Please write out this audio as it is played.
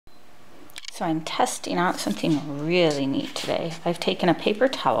So I'm testing out something really neat today. I've taken a paper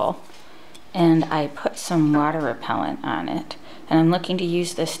towel and I put some water repellent on it. And I'm looking to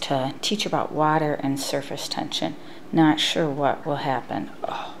use this to teach about water and surface tension. Not sure what will happen.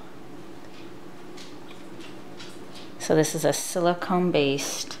 Oh. So this is a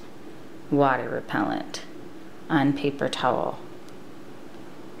silicone-based water repellent on paper towel.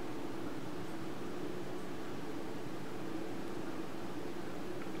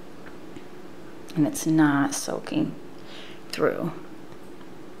 And it's not soaking through.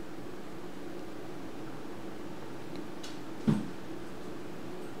 It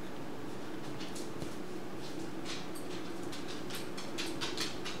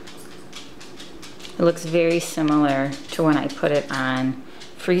looks very similar to when I put it on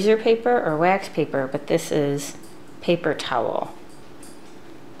freezer paper or wax paper, but this is paper towel.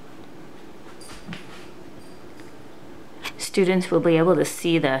 Students will be able to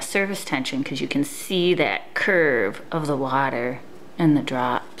see the surface tension because you can see that curve of the water and the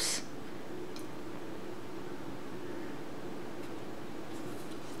drops.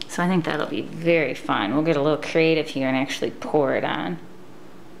 So I think that'll be very fun. We'll get a little creative here and actually pour it on.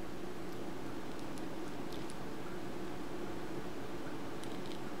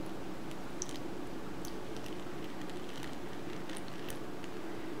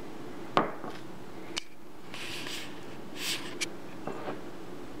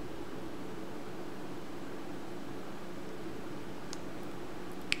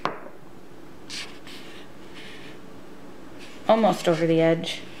 Almost over the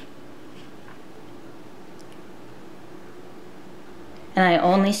edge. And I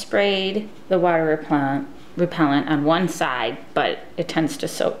only sprayed the water repellent on one side, but it tends to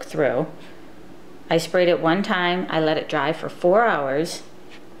soak through. I sprayed it one time, I let it dry for 4 hours,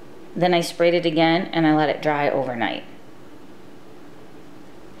 then I sprayed it again and I let it dry overnight.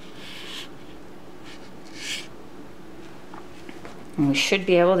 And we should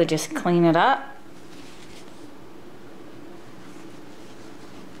be able to just clean it up.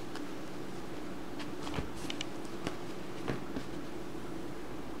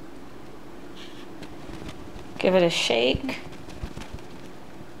 Give it a shake.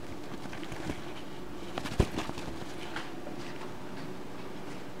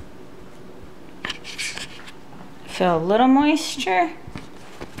 Feel a little moisture,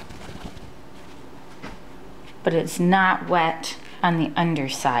 but it's not wet on the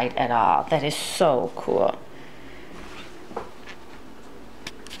underside at all. That is so cool.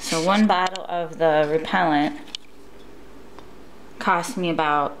 So one bottle of the repellent cost me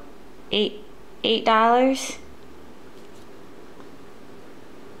about $8.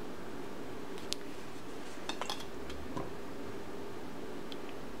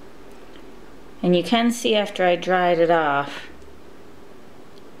 And you can see after I dried it off,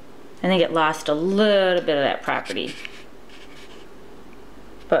 I think it lost a little bit of that property.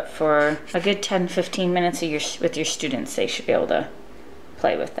 But for a good 10-15 minutes with your students, they should be able to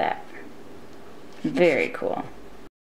play with that. Very cool.